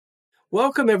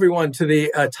Welcome, everyone, to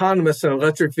the Autonomous and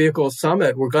Electric Vehicle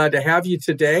Summit. We're glad to have you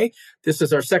today. This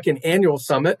is our second annual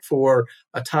summit for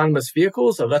autonomous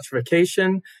vehicles,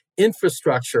 electrification,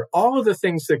 infrastructure, all of the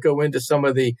things that go into some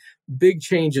of the big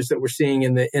changes that we're seeing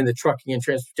in the trucking and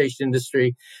transportation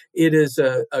industry. It is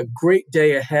a great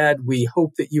day ahead. We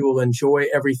hope that you will enjoy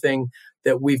everything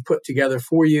that we've put together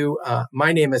for you.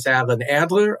 My name is Alan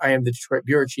Adler. I am the Detroit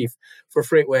Bureau Chief for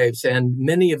FreightWaves, and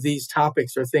many of these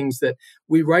topics are things that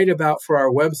we write about for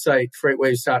our website,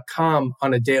 freightwaves.com,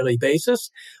 on a daily basis.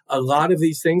 A lot of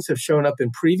these things have shown up in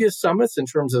previous summits in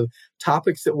terms of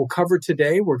topics that we'll cover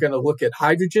today. We're going to look at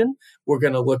hydrogen. We're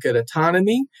going to look at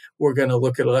autonomy. We're going to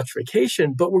look at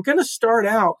electrification, but we're going to start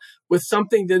out with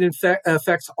something that in fact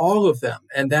affects all of them,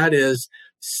 and that is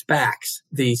SPACs,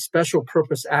 the Special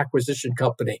Purpose Acquisition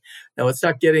Company. Now, it's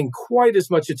not getting quite as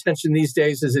much attention these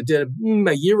days as it did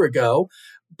a year ago,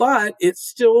 but it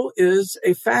still is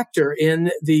a factor in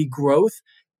the growth,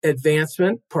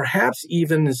 advancement, perhaps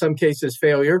even in some cases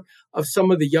failure of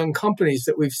some of the young companies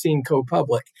that we've seen go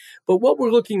public. But what we're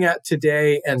looking at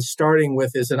today and starting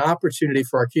with is an opportunity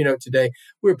for our keynote today.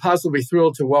 We're positively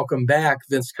thrilled to welcome back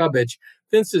Vince Cubbage.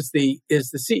 Vince is the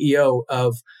CEO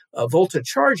of Volta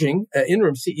Charging,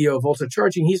 interim CEO of Volta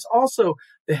Charging. He's also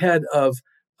the head of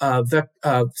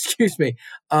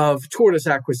Tortoise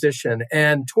Acquisition,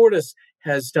 and Tortoise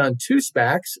has done two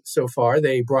SPACs so far.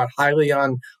 They brought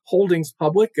Hyliion Holdings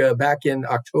public back in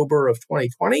October of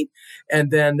 2020,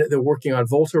 and then they're working on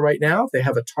Volta right now. They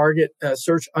have a target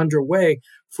search underway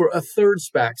for a third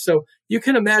SPAC. So you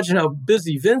can imagine how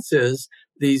busy Vince is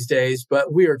these days,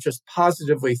 but we are just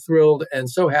positively thrilled and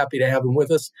so happy to have him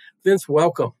with us. Vince,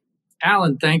 welcome.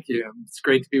 Alan, thank you. It's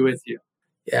great to be with you.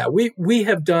 Yeah, we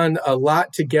have done a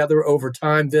lot together over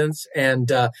time, Vince, and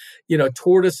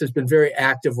Tortoise has been very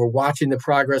active. We're watching the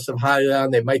progress of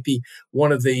Hyliion. They might be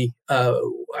one of the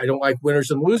I don't like winners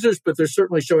and losers, but they're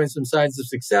certainly showing some signs of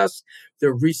success.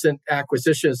 Their recent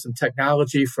acquisition of some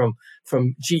technology from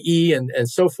GE and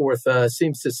so forth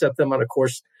seems to set them on a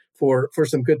course for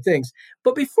some good things.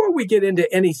 But before we get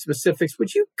into any specifics,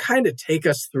 would you kind of take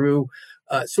us through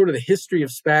sort of the history of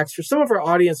SPACs for some of our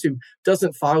audience who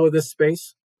doesn't follow this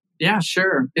space? Yeah,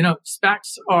 sure.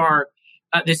 SPACs are,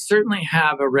 they certainly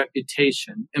have a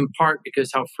reputation, in part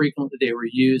because how frequently they were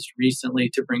used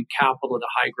recently to bring capital to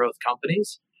high growth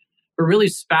companies. But really,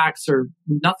 SPACs are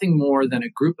nothing more than a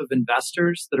group of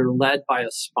investors that are led by a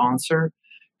sponsor.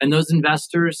 And those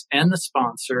investors and the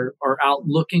sponsor are out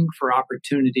looking for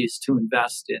opportunities to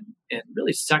invest in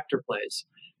really sector plays.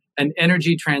 And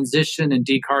energy transition and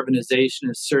decarbonization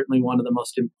is certainly one of the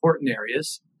most important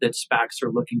areas that SPACs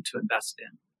are looking to invest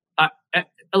in.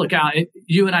 Look, Alan,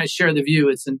 you and I share the view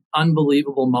it's an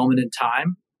unbelievable moment in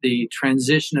time. The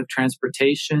transition of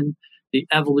transportation, the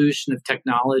evolution of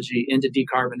technology into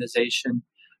decarbonization,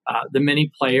 the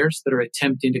many players that are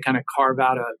attempting to kind of carve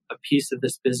out a piece of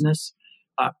this business.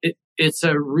 It's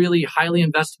a really highly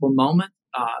investable moment.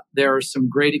 There are some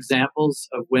great examples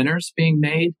of winners being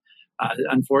made.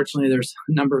 Unfortunately, there's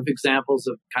a number of examples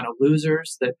of kind of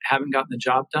losers that haven't gotten the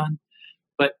job done.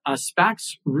 But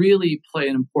SPACs really play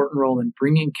an important role in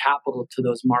bringing capital to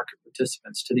those market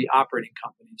participants, to the operating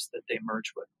companies that they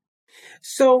merge with.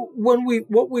 So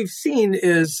what we've seen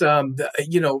is,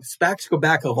 SPACs go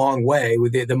back a long way,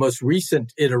 with the most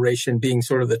recent iteration being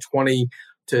sort of the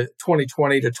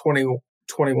 2020 to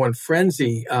 2021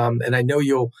 frenzy. And I know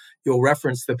you'll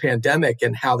reference the pandemic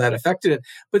and how that affected it.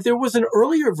 But there was an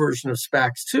earlier version of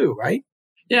SPACs too, right?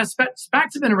 Yeah, SPACs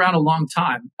have been around a long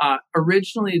time.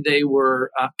 Originally, they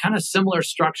were kind of similar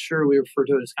structure. We refer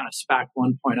to it as kind of SPAC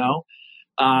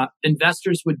 1.0.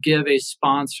 Investors would give a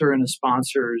sponsor and a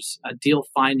sponsor's deal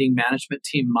finding management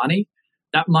team money.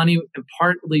 That money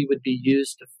partly would be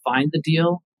used to find the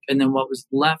deal, and then what was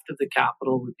left of the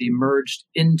capital would be merged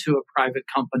into a private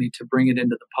company to bring it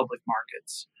into the public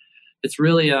markets. It's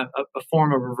really a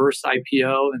form of reverse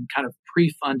IPO and kind of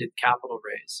pre-funded capital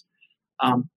raise.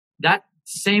 That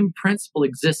same principle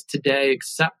exists today,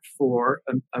 except for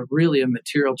a really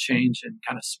material change in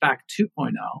kind of SPAC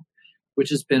 2.0,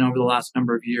 which has been over the last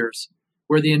number of years,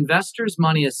 where the investor's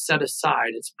money is set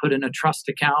aside. It's put in a trust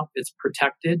account. It's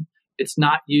protected. It's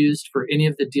not used for any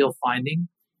of the deal finding.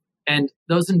 And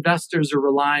those investors are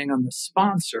relying on the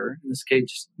sponsor, in this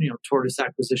case, Tortoise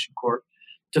Acquisition Corp,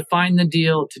 to find the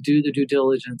deal, to do the due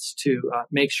diligence, to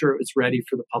make sure it was ready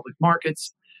for the public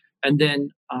markets, and then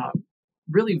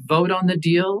really vote on the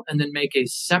deal, and then make a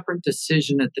separate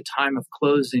decision at the time of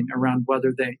closing around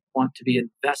whether they want to be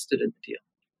invested in the deal.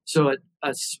 So a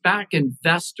SPAC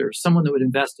investor, someone that would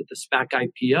invest at the SPAC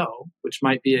IPO, which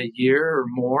might be a year or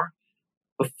more,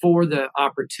 before the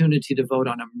opportunity to vote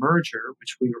on a merger,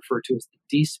 which we refer to as the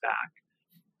de-SPAC,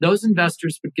 those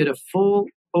investors would get a full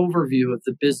overview of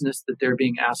the business that they're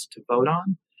being asked to vote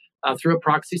on through a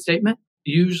proxy statement,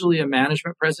 usually a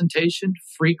management presentation.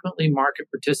 Frequently, market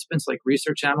participants like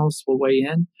research analysts will weigh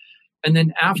in. And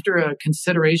then after a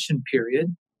consideration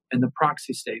period in the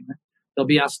proxy statement, they'll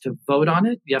be asked to vote on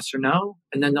it, yes or no,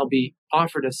 and then they'll be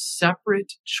offered a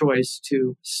separate choice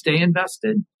to stay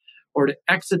invested or to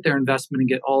exit their investment and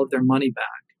get all of their money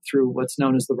back through what's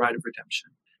known as the right of redemption.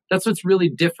 That's what's really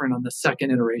different on the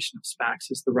second iteration of SPACs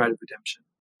is the right of redemption.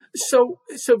 So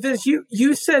Vince,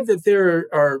 you said that there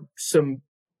are some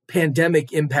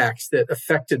pandemic impacts that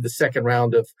affected the second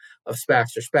round of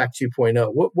SPACs or SPAC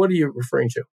 2.0. What are you referring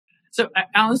to? So,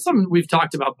 Alan, this is something we've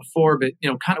talked about before, but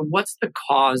kind of what's the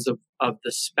cause of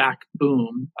the SPAC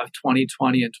boom of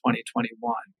 2020 and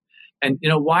 2021? And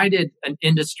why did an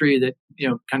industry that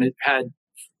kind of had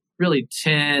really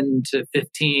 10 to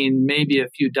 15, maybe a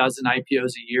few dozen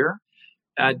IPOs a year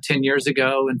 10 years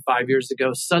ago and 5 years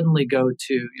ago suddenly go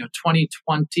to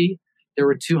 2020? There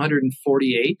were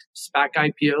 248 SPAC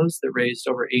IPOs that raised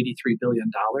over $83 billion.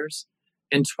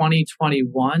 In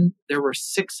 2021, there were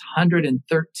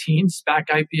 613 SPAC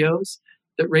IPOs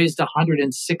that raised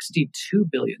 $162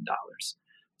 billion.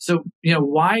 So,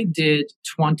 why did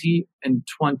 20 and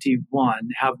 21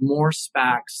 have more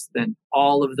SPACs than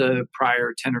all of the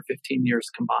prior 10 or 15 years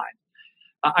combined?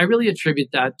 I really attribute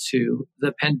that to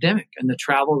the pandemic and the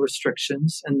travel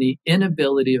restrictions and the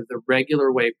inability of the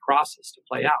regular way process to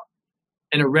play out.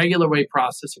 In a regular way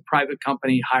process, a private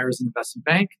company hires an investment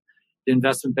bank. The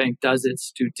investment bank does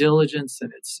its due diligence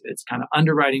and its kind of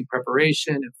underwriting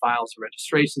preparation. It files a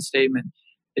registration statement.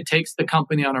 It takes the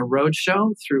company on a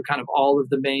roadshow through kind of all of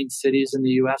the main cities in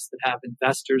the U.S. that have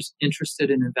investors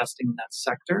interested in investing in that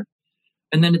sector.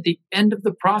 And then at the end of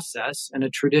the process, in a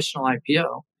traditional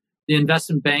IPO, the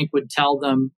investment bank would tell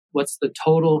them what's the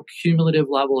total cumulative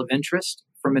level of interest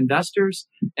from investors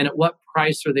and at what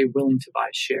price are they willing to buy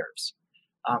shares.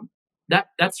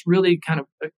 That's really kind of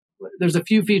there's a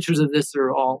few features of this that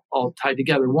are all tied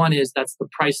together. One is that's the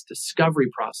price discovery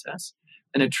process.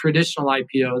 In a traditional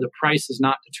IPO, the price is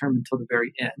not determined until the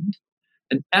very end.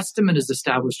 An estimate is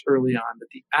established early on, but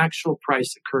the actual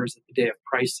price occurs at the day of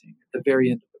pricing, at the very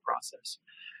end of the process.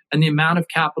 And the amount of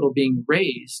capital being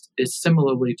raised is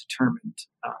similarly determined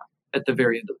at the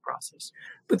very end of the process.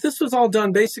 But this was all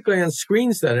done basically on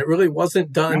screens then. It really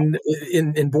wasn't done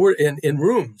in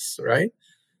rooms, right?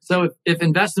 So if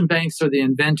investment banks are the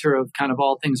inventor of kind of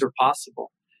all things are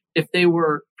possible, if they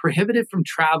were prohibited from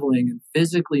traveling and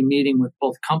physically meeting with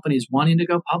both companies wanting to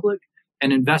go public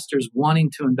and investors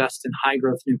wanting to invest in high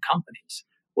growth new companies,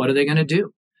 what are they going to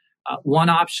do? One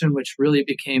option, which really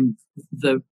became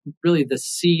the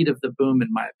seed of the boom, in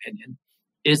my opinion,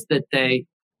 is that they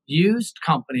used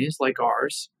companies like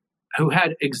ours who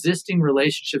had existing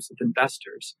relationships with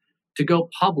investors to go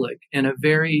public in a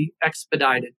very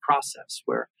expedited process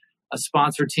where a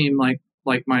sponsor team like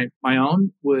my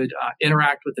own would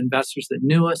interact with investors that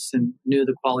knew us and knew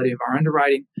the quality of our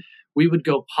underwriting. We would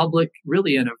go public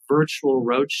really in a virtual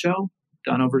roadshow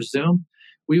done over Zoom.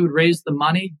 We would raise the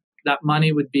money. That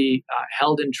money would be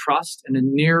held in trust in a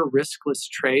near riskless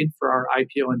trade for our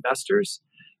IPO investors.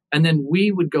 And then we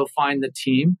would go find the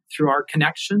team through our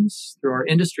connections, through our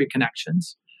industry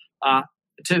connections,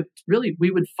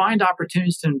 we would find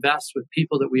opportunities to invest with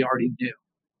people that we already knew.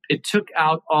 It took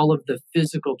out all of the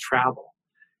physical travel.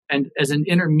 And as an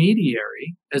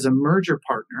intermediary, as a merger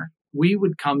partner, we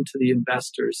would come to the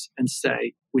investors and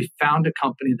say, we found a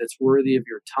company that's worthy of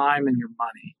your time and your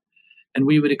money. And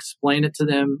we would explain it to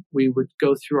them. We would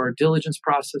go through our diligence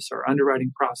process, our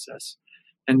underwriting process.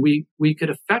 And we could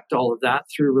affect all of that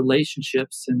through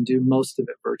relationships and do most of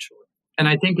it virtually. And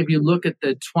I think if you look at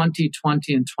the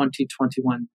 2020 and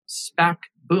 2021 SPAC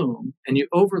boom, and you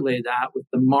overlay that with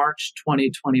the March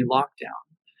 2020 lockdown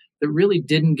that really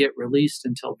didn't get released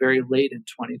until very late in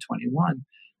 2021,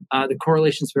 the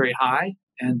correlation is very high.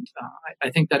 And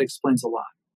I think that explains a lot.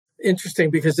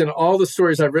 Interesting, because in all the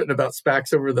stories I've written about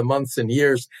SPACs over the months and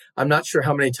years, I'm not sure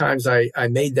how many times I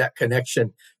made that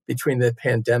connection between the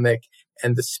pandemic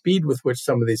and the speed with which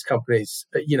some of these companies,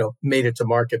 made it to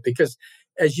market. Because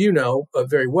as you know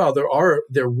very well,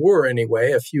 there were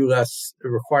anyway a few less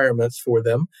requirements for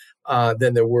them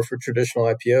than there were for traditional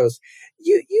IPOs.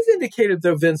 You've indicated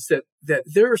though, Vince, that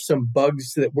there are some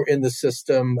bugs that were in the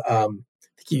system. I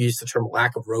think you used the term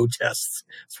lack of road tests.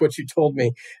 That's what you told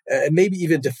me. Maybe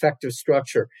even defective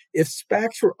structure. If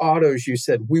SPACs were autos, you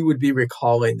said we would be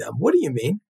recalling them. What do you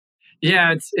mean?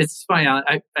 Yeah, it's funny.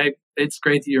 It's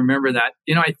great that you remember that.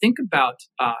 I think about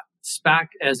SPAC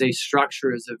as a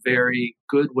structure is a very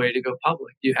good way to go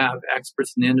public. You have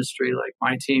experts in the industry like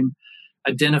my team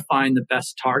identifying the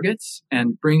best targets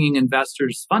and bringing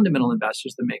investors, fundamental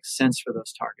investors that make sense for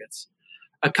those targets.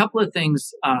 A couple of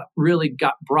things really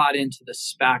got brought into the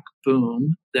SPAC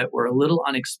boom that were a little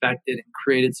unexpected and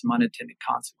created some unintended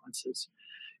consequences.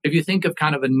 If you think of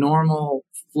kind of a normal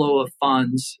flow of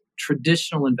funds,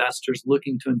 traditional investors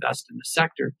looking to invest in the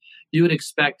sector, you would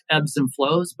expect ebbs and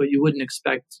flows, but you wouldn't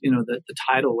expect, the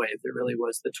tidal wave that really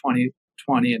was the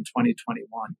 2020 and 2021.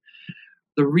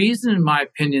 The reason, in my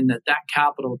opinion, that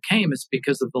capital came is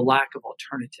because of the lack of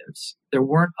alternatives. There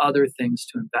weren't other things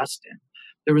to invest in.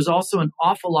 There was also an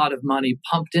awful lot of money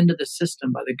pumped into the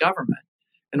system by the government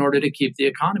in order to keep the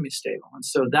economy stable. And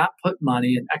so that put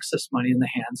money and excess money in the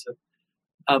hands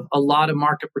of a lot of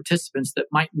market participants that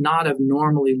might not have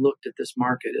normally looked at this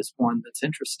market as one that's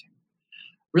interesting.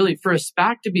 Really, for a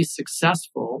SPAC to be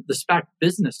successful, the SPAC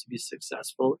business to be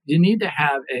successful, you need to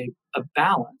have a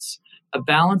balance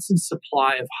in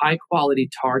supply of high quality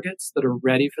targets that are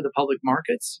ready for the public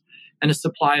markets and a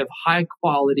supply of high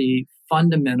quality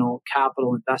fundamental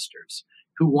capital investors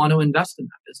who want to invest in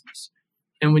that business.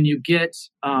 And when you get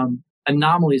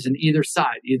anomalies in either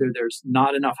side, either there's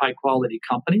not enough high quality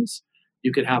companies,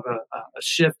 you could have a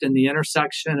shift in the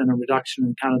intersection and a reduction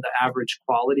in kind of the average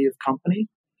quality of company.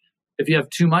 If you have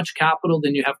too much capital,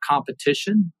 then you have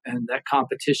competition, and that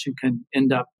competition can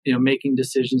end up, making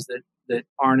decisions that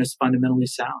aren't as fundamentally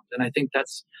sound. And I think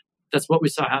that's what we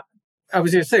saw happen. I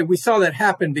was going to say, we saw that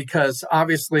happen because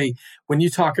obviously when you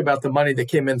talk about the money that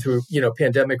came in through,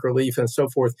 pandemic relief and so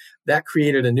forth, that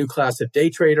created a new class of day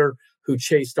trader who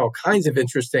chased all kinds of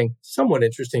somewhat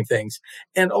interesting things.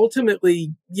 And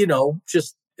ultimately,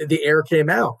 just the air came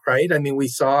out, right? I mean, we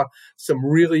saw some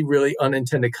really, really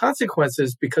unintended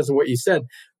consequences because of what you said.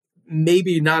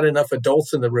 Maybe not enough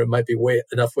adults in the room might be one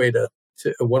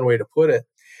way to put it.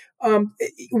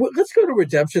 Let's go to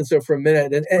redemption for a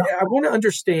minute. And I want to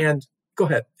understand. Go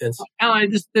ahead, Vince.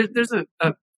 There's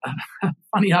a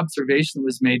funny observation that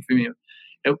was made from you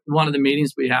at one of the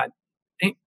meetings we had.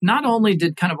 Not only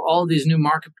did kind of all of these new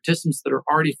market participants that are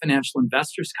already financial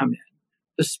investors come in,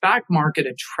 the SPAC market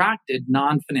attracted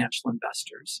non-financial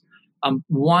investors.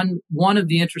 One of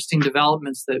the interesting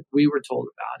developments that we were told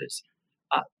about is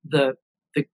the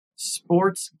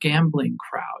sports gambling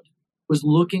crowd was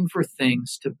looking for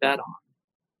things to bet on,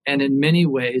 and in many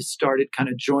ways started kind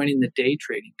of joining the day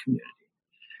trading community.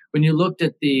 When you looked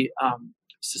at the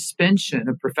suspension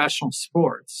of professional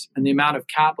sports and the amount of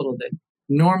capital that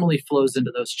normally flows into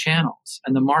those channels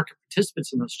and the market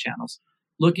participants in those channels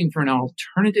looking for an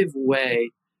alternative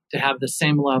way to have the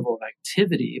same level of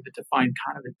activity, but to find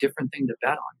kind of a different thing to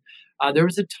bet on, there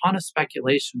was a ton of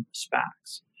speculation with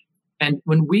SPACs. And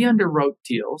when we underwrote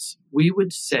deals, we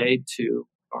would say to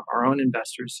our own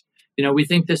investors, we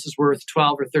think this is worth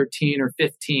 12 or 13 or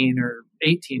 15 or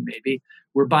 18 maybe.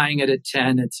 We're buying it at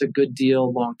 10. It's a good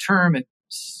deal long term. It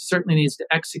certainly needs to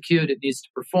execute. It needs to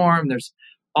perform. There's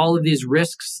all of these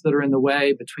risks that are in the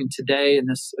way between today and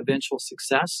this eventual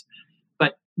success.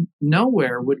 But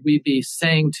nowhere would we be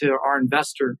saying to our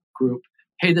investor group,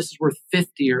 hey, this is worth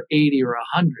 50 or 80 or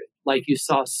 100, like you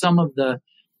saw some of the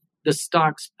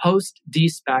stocks post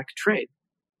de-SPAC trade.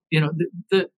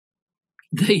 The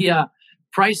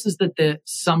prices that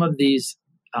some of these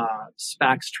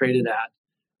SPACs traded at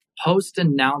post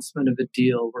announcement of a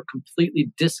deal were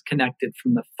completely disconnected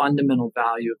from the fundamental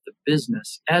value of the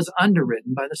business as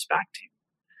underwritten by the SPAC team.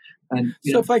 And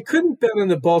if I couldn't bet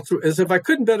on if I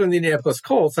couldn't bet on the Indianapolis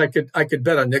Colts, I could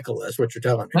bet on Nikola, is what you're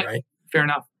telling me, right? Fair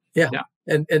enough. Yeah.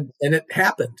 And it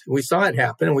happened. We saw it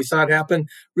happen, and we saw it happen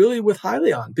really with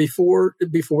Hyliion before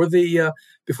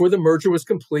the merger was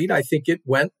complete. I think it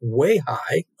went way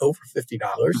high, over $50,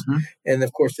 and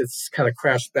of course it's kind of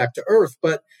crashed back to earth.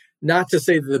 But not to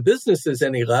say that the business is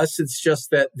any less. It's just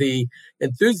that the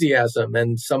enthusiasm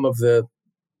and some of the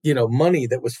money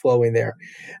that was flowing there.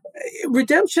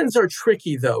 Redemptions are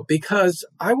tricky though, because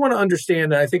I want to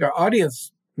understand, and I think our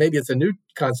audience, maybe it's a new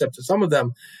concept to some of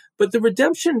them, but the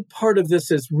redemption part of this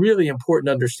is really important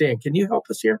to understand. Can you help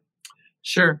us here?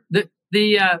 Sure. The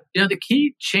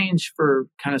key change for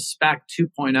kind of SPAC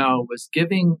 2.0 was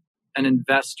giving an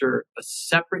investor a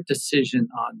separate decision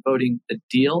on voting the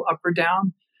deal up or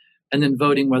down, and then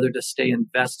voting whether to stay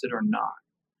invested or not.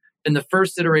 In the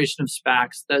first iteration of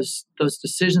SPACs, those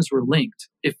decisions were linked.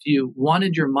 If you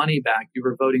wanted your money back, you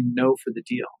were voting no for the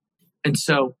deal. And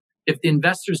so if the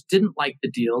investors didn't like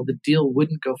the deal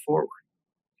wouldn't go forward.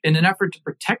 In an effort to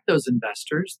protect those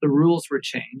investors, the rules were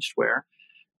changed where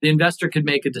the investor could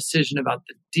make a decision about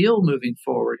the deal moving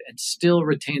forward and still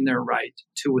retain their right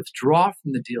to withdraw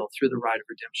from the deal through the right of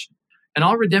redemption. And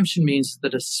all redemption means is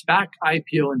that a SPAC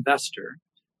IPO investor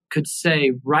could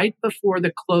say right before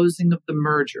the closing of the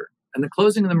merger, and the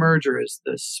closing of the merger is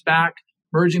the SPAC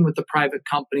merging with the private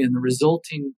company, and the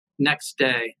resulting next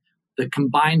day, the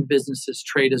combined businesses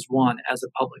trade as one as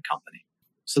a public company.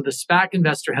 So the SPAC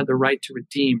investor had the right to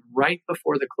redeem right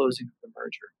before the closing of the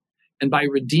merger. And by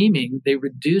redeeming, they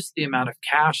reduced the amount of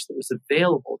cash that was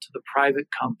available to the private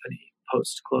company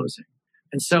post-closing.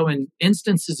 And so in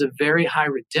instances of very high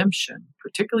redemption,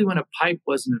 particularly when a PIPE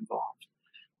wasn't involved,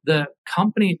 the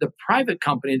private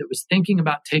company that was thinking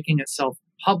about taking itself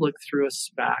public through a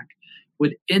SPAC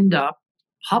would end up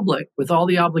public with all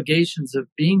the obligations of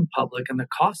being public and the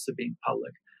costs of being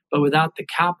public, but without the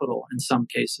capital in some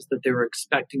cases that they were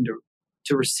expecting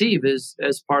to receive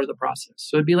as part of the process.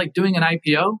 So it'd be like doing an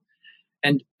IPO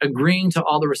and agreeing to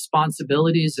all the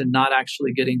responsibilities and not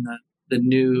actually getting the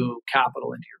new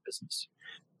capital into your business.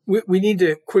 We need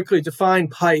to quickly define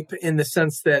PIPE in the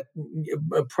sense that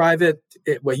a private,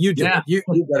 well, you do it. You're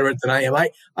better at it than I am.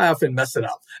 I often mess it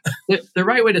up. The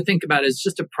right way to think about it is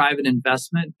just a private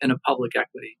investment in a public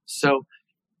equity. So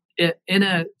in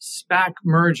a SPAC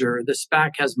merger, the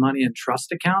SPAC has money in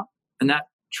trust account, and that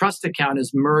trust account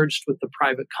is merged with the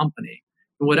private company.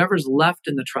 And whatever's left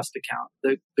in the trust account,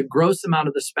 the gross amount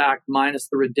of the SPAC minus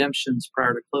the redemptions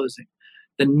prior to closing,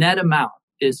 the net amount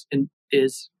is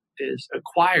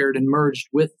acquired and merged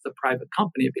with the private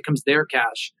company. It becomes their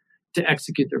cash to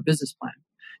execute their business plan.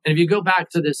 And if you go back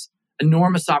to this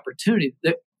enormous opportunity,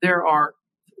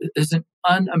 there's an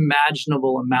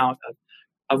unimaginable amount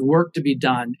of work to be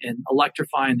done in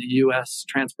electrifying the U.S.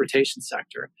 transportation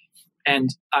sector,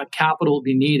 and capital will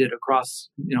be needed across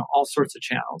all sorts of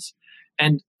channels.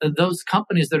 And those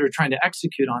companies that are trying to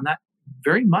execute on that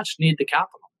very much need the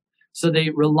capital. So they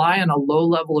rely on a low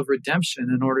level of redemption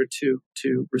in order to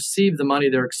receive the money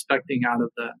they're expecting out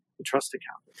of the trust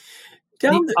account.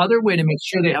 The other way to make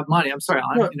sure they have money, I'm sorry,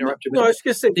 I'll interrupt you. No, I was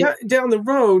going to say, down the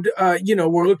road,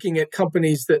 we're looking at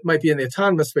companies that might be in the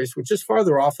autonomous space, which is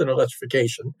farther off than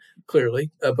electrification, clearly,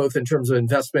 both in terms of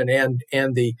investment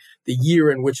and the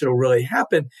year in which it'll really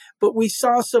happen. But we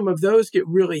saw some of those get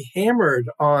really hammered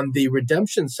on the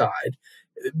redemption side.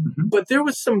 Mm-hmm. But there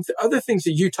was some other things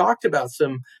that you talked about,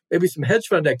 maybe some hedge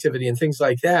fund activity and things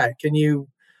like that.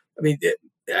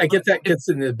 I get that gets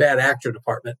in the bad actor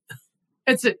department.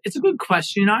 It's a good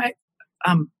question. I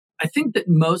think that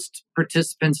most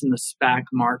participants in the SPAC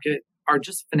market are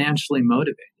just financially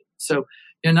motivated. So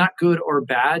not good or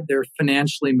bad. They're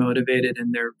financially motivated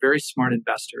and they're very smart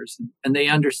investors and they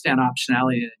understand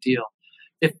optionality in a deal.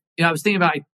 If I was thinking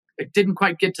about, I didn't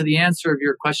quite get to the answer of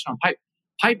your question on PIPE.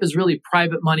 PIPE is really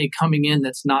private money coming in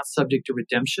that's not subject to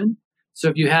redemption. So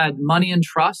if you had money in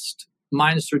trust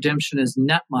minus redemption is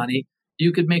net money,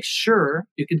 you could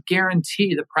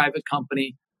guarantee the private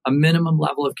company a minimum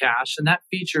level of cash. And that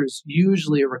features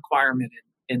usually a requirement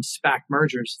in SPAC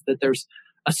mergers that there's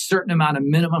a certain amount of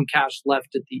minimum cash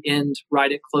left at the end,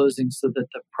 right at closing, so that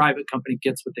the private company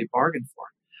gets what they bargained for.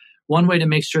 One way to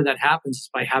make sure that happens is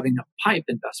by having a PIPE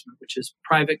investment, which is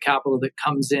private capital that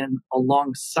comes in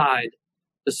alongside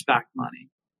the SPAC money.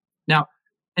 Now,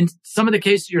 in some of the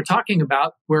cases you're talking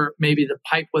about where maybe the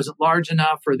PIPE wasn't large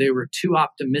enough or they were too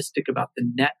optimistic about the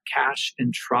net cash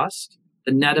in trust,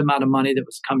 the net amount of money that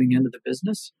was coming into the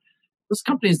business, those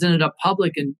companies ended up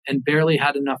public and barely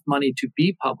had enough money to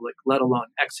be public, let alone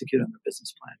execute on their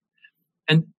business plan.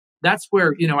 And that's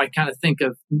where, I kind of think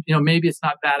of, maybe it's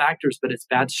not bad actors, but it's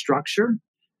bad structure.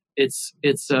 It's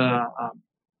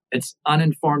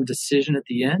uninformed decision at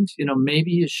the end.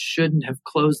 Maybe you shouldn't have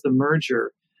closed the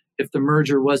merger if the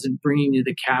merger wasn't bringing you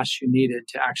the cash you needed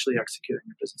to actually execute on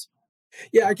your business plan.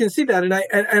 Yeah, I can see that.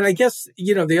 And I guess,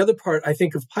 the other part I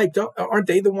think of PIPE, aren't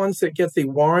they the ones that get the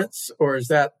warrants, or is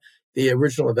that the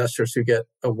original investors who get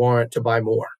a warrant to buy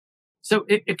more? So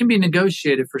it can be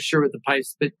negotiated for sure with the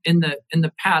PIPEs, but in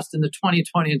the past, in the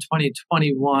 2020 and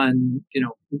 2021,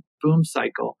 boom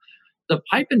cycle, the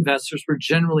PIPE investors were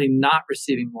generally not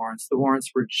receiving warrants. The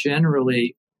warrants were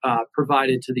generally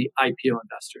provided to the IPO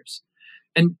investors.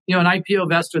 And, an IPO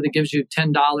investor that gives you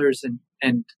 $10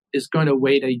 and is going to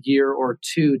wait a year or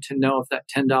two to know if that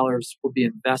 $10 will be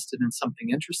invested in something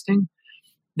interesting,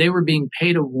 they were being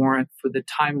paid a warrant for the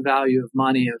time value of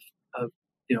money of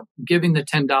giving the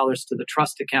 $10 to the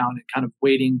trust account and kind of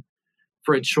waiting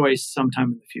for a choice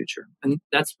sometime in the future. And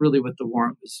that's really what the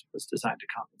warrant was designed to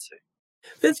compensate.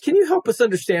 Vince, can you help us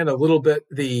understand a little bit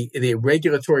the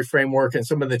regulatory framework and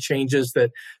some of the changes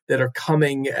that are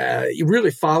coming,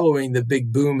 really following the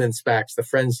big boom in SPACs, the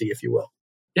frenzy, if you will?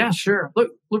 Yeah, sure.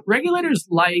 Look, regulators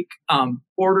like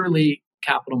orderly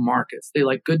capital markets. They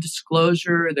like good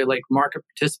disclosure. They like market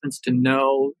participants to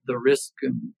know the risk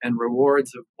and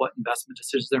rewards of what investment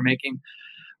decisions they're making.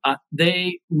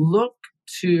 They look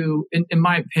to, in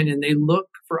my opinion, they look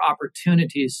for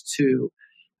opportunities to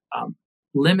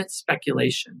limit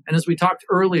speculation. And as we talked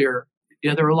earlier,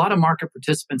 there are a lot of market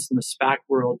participants in the SPAC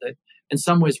world that in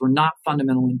some ways were not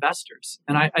fundamental investors.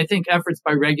 And I think efforts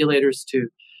by regulators to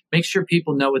make sure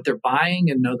people know what they're buying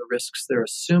and know the risks they're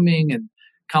assuming, and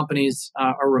companies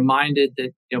are reminded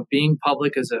that being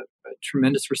public is a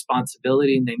tremendous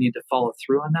responsibility and they need to follow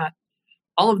through on that.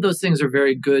 All of those things are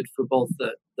very good for both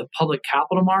the public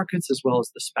capital markets as well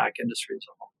as the SPAC industry as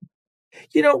a whole.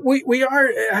 We are,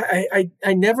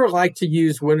 I never like to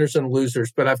use winners and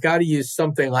losers, but I've got to use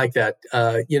something like that,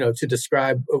 to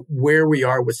describe where we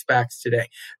are with SPACs today.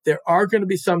 There are going to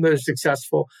be some that are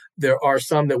successful. There are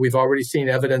some that we've already seen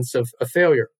evidence of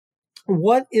failure.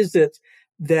 What is it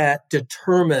that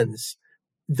determines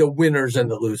the winners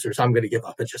and the losers? I'm going to give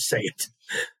up and just say it.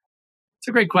 It's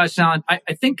a great question, Alan.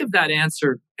 I think of that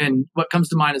answer, and what comes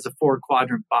to mind is a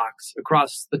 4-quadrant box.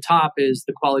 Across the top is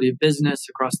the quality of business.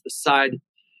 Across the side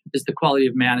is the quality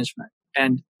of management.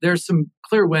 And there's some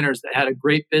clear winners that had a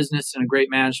great business and a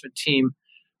great management team.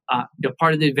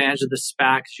 Part of the advantage of the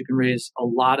SPAC is you can raise a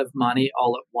lot of money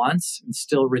all at once and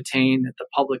still retain at the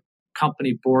public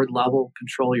company board level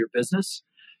control your business.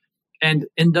 And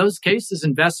in those cases,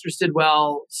 investors did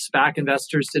well, SPAC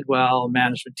investors did well,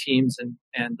 management teams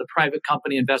and the private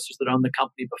company investors that owned the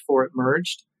company before it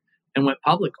merged and went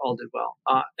public all did well.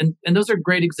 And those are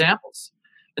great examples.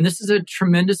 And this is a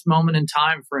tremendous moment in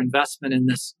time for investment in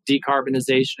this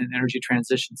decarbonization and energy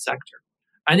transition sector.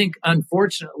 I think,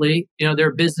 unfortunately, there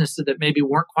are businesses that maybe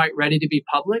weren't quite ready to be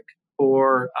public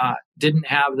or didn't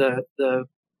have the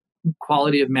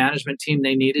quality of management team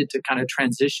they needed to kind of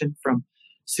transition from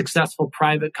successful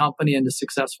private company into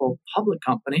successful public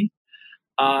company.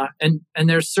 And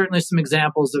there's certainly some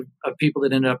examples of people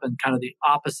that ended up in kind of the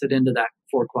opposite end of that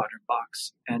 4-quadrant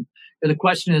box. And the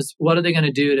question is, what are they going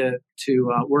to do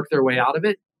to work their way out of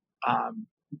it?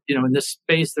 In this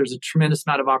space, there's a tremendous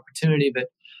amount of opportunity, but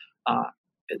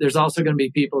there's also going to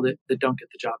be people that don't get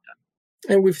the job done.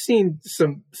 And we've seen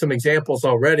some examples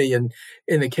already in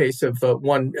the case of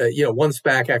one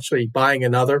SPAC actually buying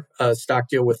another stock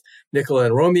deal with Nikola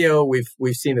and Romeo.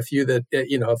 We've seen a few that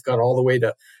have gone all the way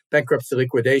to bankruptcy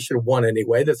liquidation. One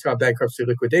anyway that's gone bankruptcy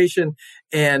liquidation,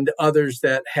 and others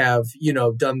that have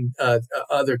done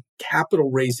other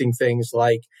capital raising things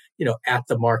like at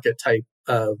the market type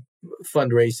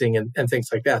fundraising and things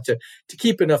like that to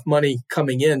keep enough money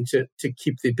coming in to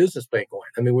keep the business plan going.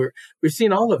 I mean, we've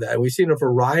seen all of that. We've seen a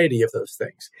variety of those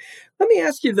things. Let me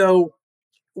ask you though,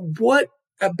 what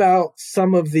about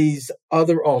some of these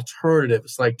other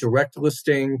alternatives like direct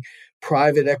listing,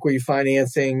 private equity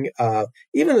financing,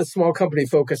 even the small company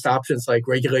focused options like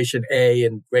Regulation A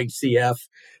and Reg CF,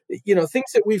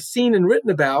 things that we've seen and written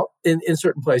about in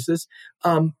certain places,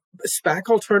 SPAC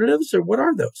alternatives, or what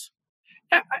are those?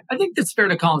 I think it's fair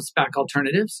to call them SPAC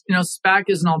alternatives. SPAC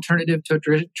is an alternative to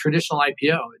a traditional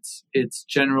IPO. It's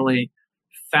generally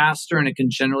faster and it can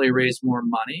generally raise more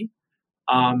money.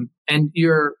 And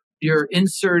you're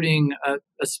inserting a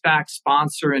SPAC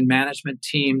sponsor and management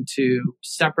team to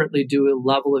separately do a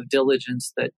level of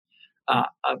diligence that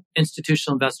an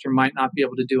institutional investor might not be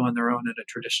able to do on their own in a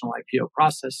traditional IPO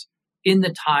process in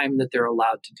the time that they're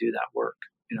allowed to do that work.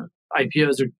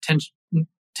 IPOs are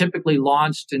typically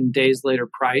launched and days later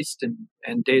priced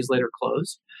and days later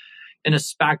closed. In a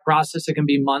SPAC process, it can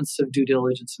be months of due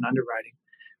diligence and underwriting.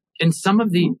 In some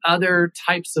of the other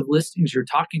types of listings you're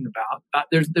talking about,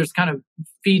 there's kind of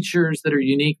features that are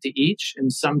unique to each. In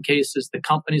some cases, the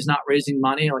company's not raising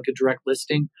money, like a direct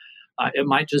listing. It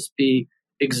might just be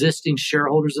existing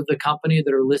shareholders of the company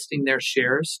that are listing their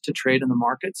shares to trade in the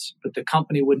markets, but the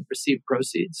company wouldn't receive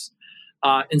proceeds.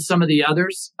 In some of the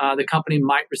others, the company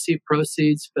might receive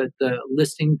proceeds, but the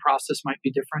listing process might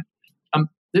be different.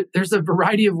 There's a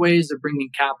variety of ways of bringing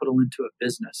capital into a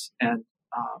business. And,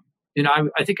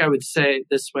 I think I would say it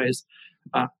this way is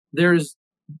there's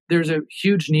a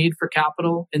huge need for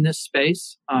capital in this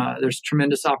space. There's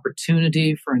tremendous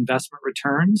opportunity for investment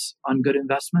returns on good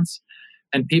investments,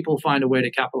 and people find a way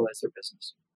to capitalize their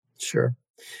business. Sure.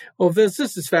 Well, Vince,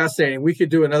 this is fascinating. We could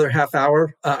do another half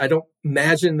hour. I don't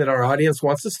imagine that our audience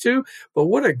wants us to, but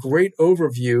what a great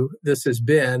overview this has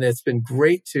been. It's been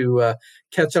great to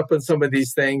catch up on some of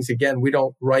these things. Again, we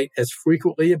don't write as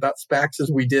frequently about SPACs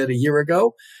as we did a year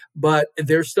ago, but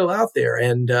they're still out there.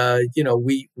 And,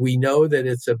 we know that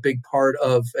it's a big part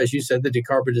of, as you said, the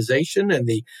decarbonization and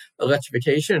the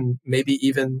electrification, maybe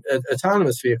even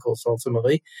autonomous vehicles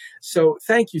ultimately. So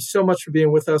thank you so much for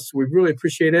being with us. We really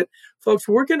appreciate it. Folks,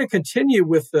 we're going to continue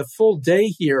with the full day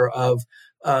here of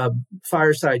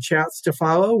fireside chats to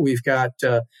follow. We've got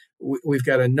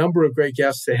a number of great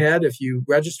guests ahead. If you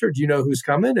registered, you know who's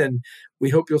coming, and we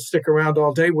hope you'll stick around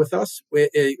all day with us.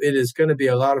 It is going to be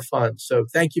a lot of fun. So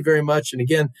thank you very much. And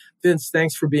again, Vince,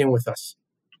 thanks for being with us.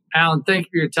 Alan, thank you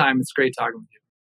for your time. It's great talking with you.